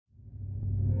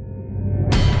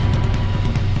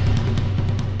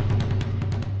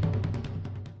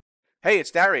Hey,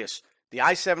 it's Darius. The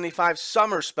I-75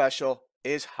 summer special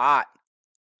is hot.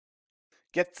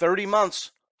 Get 30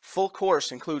 months. Full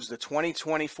course includes the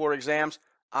 2024 exams,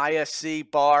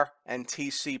 ISC, BAR, and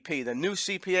TCP. The new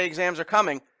CPA exams are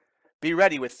coming. Be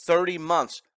ready with 30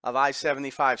 months of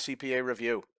I-75 CPA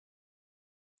review.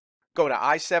 Go to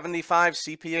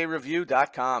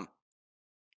i75cpareview.com.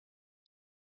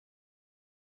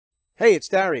 Hey, it's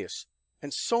Darius.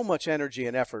 And so much energy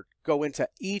and effort go into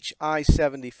each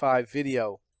I-75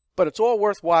 video, but it's all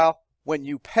worthwhile when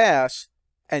you pass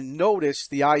and notice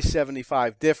the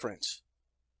I-75 difference.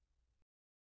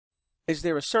 Is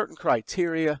there a certain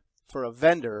criteria for a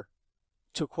vendor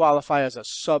to qualify as a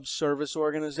subservice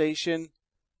organization?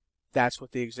 That's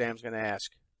what the exam's going to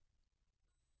ask.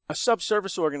 A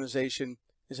subservice organization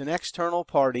is an external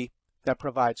party that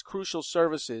provides crucial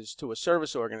services to a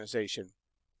service organization,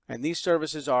 and these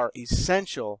services are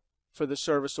essential for the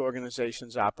service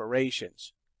organization's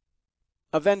operations.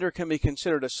 A vendor can be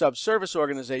considered a subservice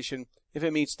organization if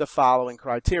it meets the following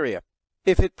criteria.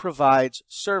 If it provides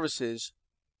services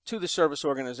to the service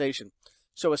organization.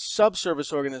 So a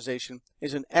subservice organization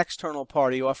is an external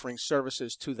party offering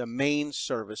services to the main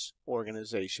service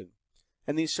organization.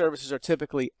 And these services are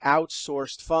typically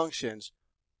outsourced functions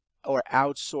or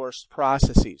outsourced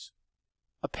processes.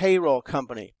 A payroll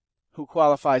company who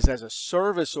qualifies as a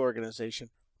service organization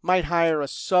might hire a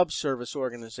subservice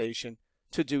organization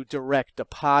to do direct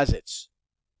deposits.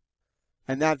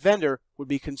 And that vendor would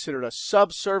be considered a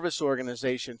subservice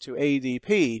organization to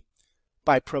ADP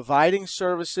by providing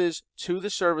services to the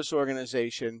service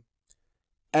organization,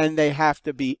 and they have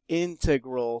to be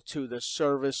integral to the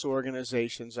service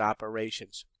organization's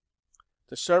operations.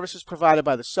 The services provided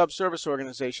by the subservice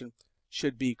organization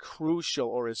should be crucial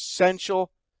or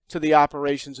essential to the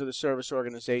operations of the service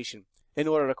organization in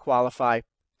order to qualify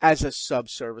as a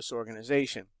subservice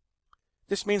organization.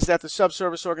 This means that the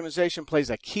subservice organization plays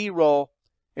a key role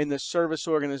in the service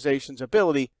organization's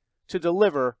ability to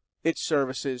deliver its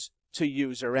services to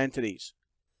user entities.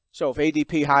 So if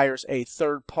ADP hires a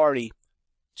third party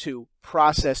to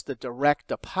process the direct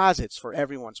deposits for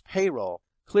everyone's payroll,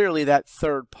 clearly that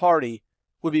third party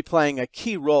would be playing a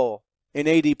key role in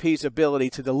ADP's ability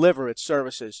to deliver its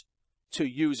services to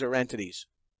user entities.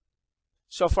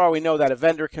 So far we know that a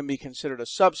vendor can be considered a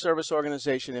subservice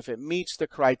organization if it meets the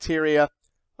criteria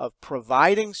of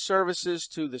providing services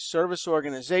to the service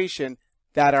organization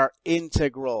that are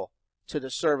integral to the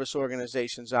service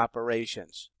organization's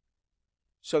operations.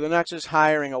 So they're not just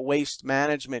hiring a waste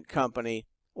management company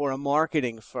or a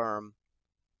marketing firm.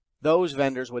 Those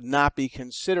vendors would not be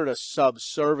considered a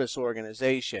subservice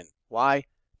organization. Why?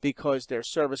 Because their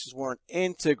services weren't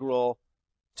integral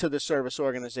to the service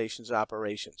organization's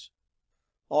operations.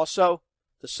 Also,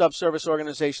 the subservice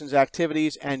organization's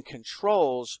activities and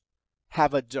controls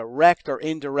have a direct or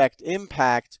indirect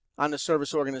impact on the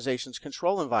service organization's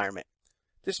control environment.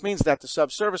 This means that the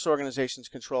subservice organization's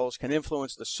controls can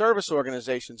influence the service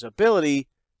organization's ability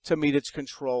to meet its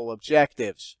control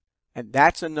objectives. And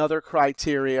that's another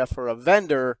criteria for a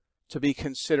vendor to be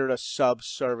considered a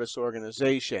subservice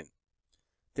organization.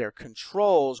 Their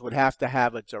controls would have to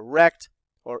have a direct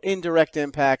or indirect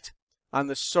impact on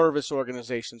the service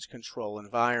organization's control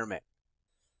environment.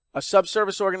 A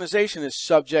subservice organization is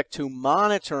subject to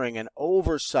monitoring and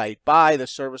oversight by the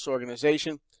service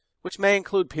organization, which may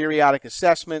include periodic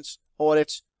assessments,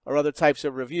 audits, or other types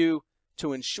of review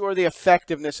to ensure the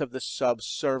effectiveness of the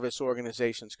subservice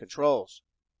organization's controls.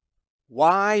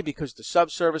 Why? Because the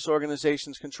subservice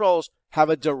organization's controls have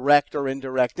a direct or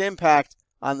indirect impact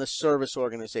on the service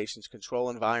organization's control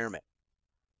environment.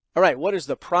 All right, what is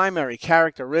the primary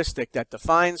characteristic that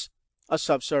defines a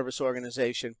subservice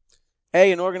organization?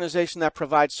 A, an organization that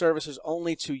provides services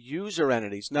only to user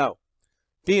entities. No.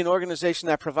 B, an organization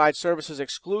that provides services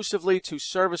exclusively to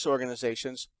service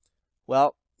organizations.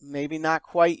 Well, maybe not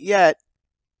quite yet.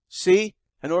 C,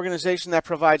 an organization that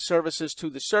provides services to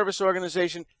the service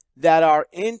organization that are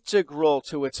integral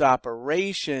to its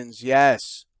operations.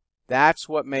 Yes, that's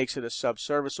what makes it a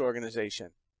subservice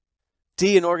organization.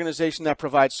 D, an organization that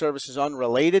provides services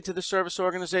unrelated to the service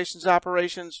organization's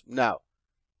operations. No.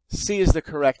 C is the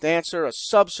correct answer. A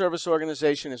subservice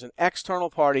organization is an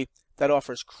external party that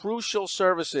offers crucial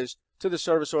services to the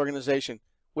service organization,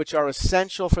 which are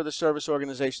essential for the service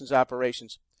organization's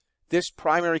operations. This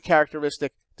primary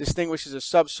characteristic distinguishes a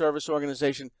subservice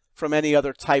organization from any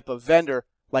other type of vendor,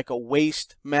 like a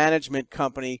waste management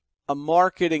company, a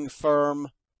marketing firm,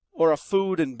 or a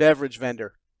food and beverage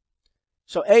vendor.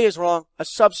 So A is wrong. A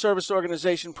subservice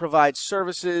organization provides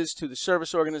services to the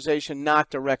service organization, not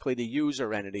directly to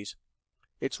user entities.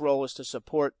 Its role is to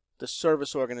support the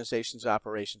service organization's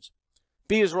operations.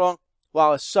 B is wrong.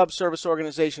 while a subservice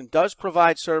organization does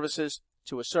provide services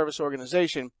to a service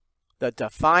organization, the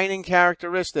defining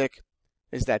characteristic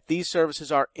is that these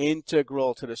services are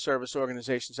integral to the service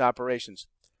organization's operations,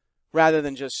 rather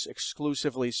than just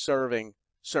exclusively serving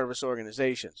service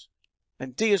organizations.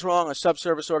 And D is wrong. A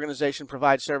subservice organization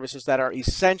provides services that are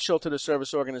essential to the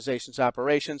service organization's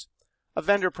operations. A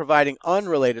vendor providing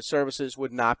unrelated services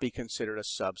would not be considered a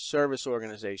subservice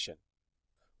organization.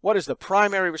 What is the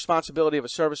primary responsibility of a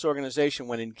service organization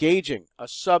when engaging a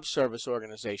subservice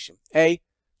organization? A,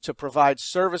 to provide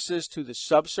services to the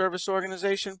subservice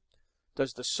organization.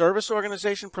 Does the service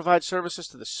organization provide services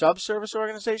to the subservice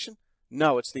organization?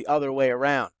 No, it's the other way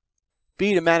around.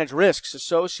 B, to manage risks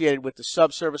associated with the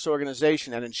subservice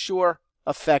organization and ensure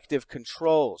effective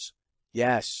controls.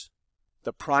 Yes.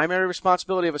 The primary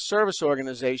responsibility of a service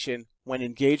organization when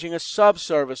engaging a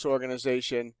subservice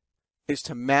organization is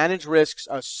to manage risks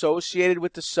associated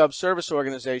with the subservice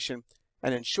organization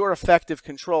and ensure effective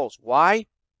controls. Why?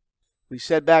 We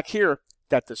said back here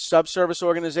that the subservice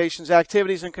organization's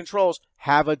activities and controls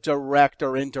have a direct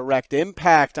or indirect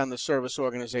impact on the service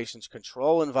organization's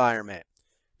control environment.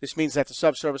 This means that the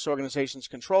subservice organization's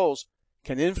controls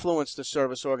can influence the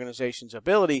service organization's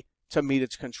ability to meet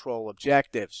its control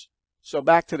objectives. So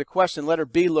back to the question, letter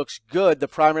B looks good. The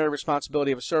primary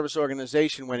responsibility of a service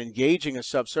organization when engaging a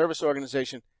subservice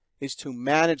organization is to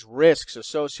manage risks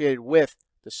associated with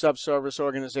the subservice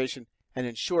organization and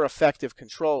ensure effective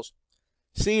controls.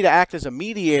 C, to act as a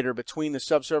mediator between the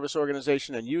subservice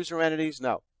organization and user entities?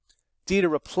 No. D, to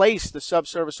replace the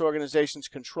subservice organization's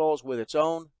controls with its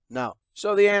own? No.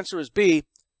 So the answer is B.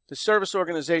 The service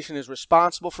organization is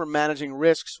responsible for managing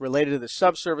risks related to the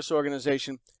subservice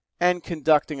organization and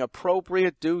conducting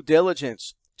appropriate due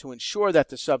diligence to ensure that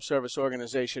the subservice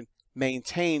organization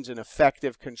maintains an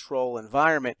effective control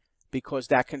environment, because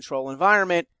that control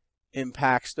environment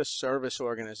impacts the service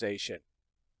organization.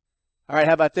 All right,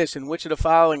 how about this? In which of the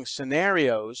following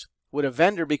scenarios would a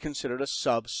vendor be considered a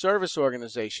subservice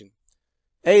organization?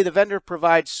 A, the vendor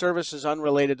provides services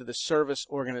unrelated to the service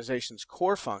organization's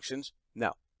core functions.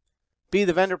 No. B,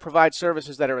 the vendor provides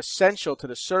services that are essential to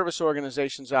the service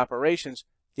organization's operations.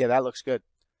 Yeah, that looks good.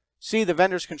 C, the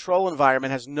vendor's control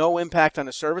environment has no impact on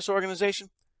the service organization.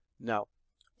 No.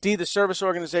 D, the service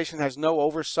organization has no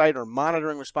oversight or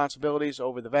monitoring responsibilities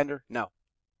over the vendor. No.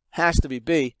 Has to be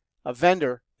B. A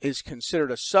vendor is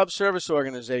considered a subservice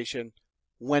organization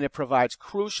when it provides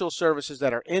crucial services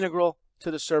that are integral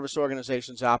to the service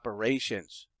organization's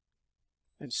operations.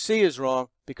 And C is wrong,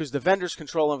 because the vendor's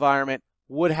control environment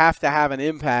would have to have an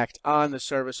impact on the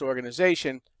service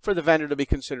organization for the vendor to be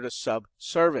considered a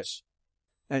subservice.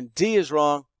 And D is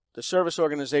wrong. The service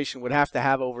organization would have to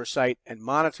have oversight and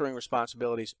monitoring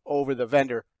responsibilities over the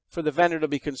vendor for the vendor to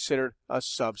be considered a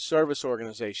subservice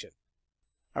organization.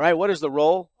 All right, what is the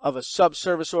role of a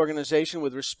subservice organization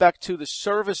with respect to the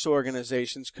service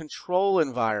organization's control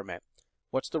environment?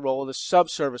 What's the role of the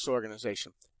subservice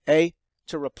organization? A,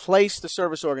 to replace the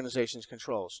service organization's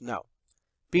controls? No.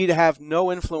 B, to have no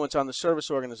influence on the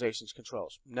service organization's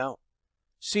controls? No.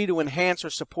 C, to enhance or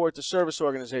support the service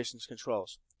organization's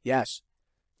controls? Yes.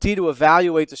 D, to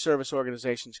evaluate the service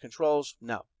organization's controls?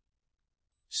 No.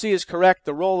 C is correct.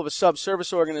 The role of a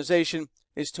subservice organization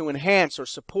is to enhance or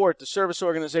support the service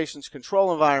organization's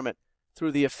control environment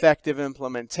through the effective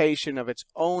implementation of its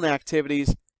own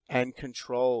activities and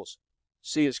controls.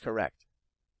 C is correct.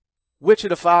 Which of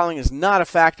the following is not a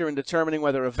factor in determining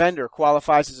whether a vendor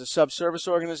qualifies as a subservice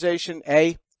organization?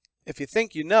 A, if you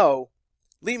think you know,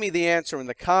 leave me the answer in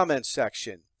the comments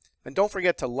section. And don't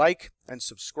forget to like and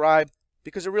subscribe,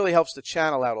 because it really helps the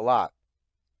channel out a lot.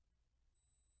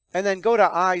 And then go to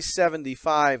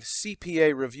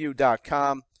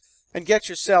i75cpareview.com and get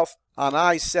yourself on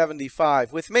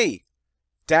I-75 with me,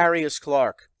 Darius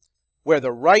Clark, where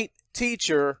the right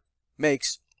teacher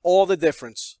makes all the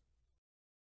difference.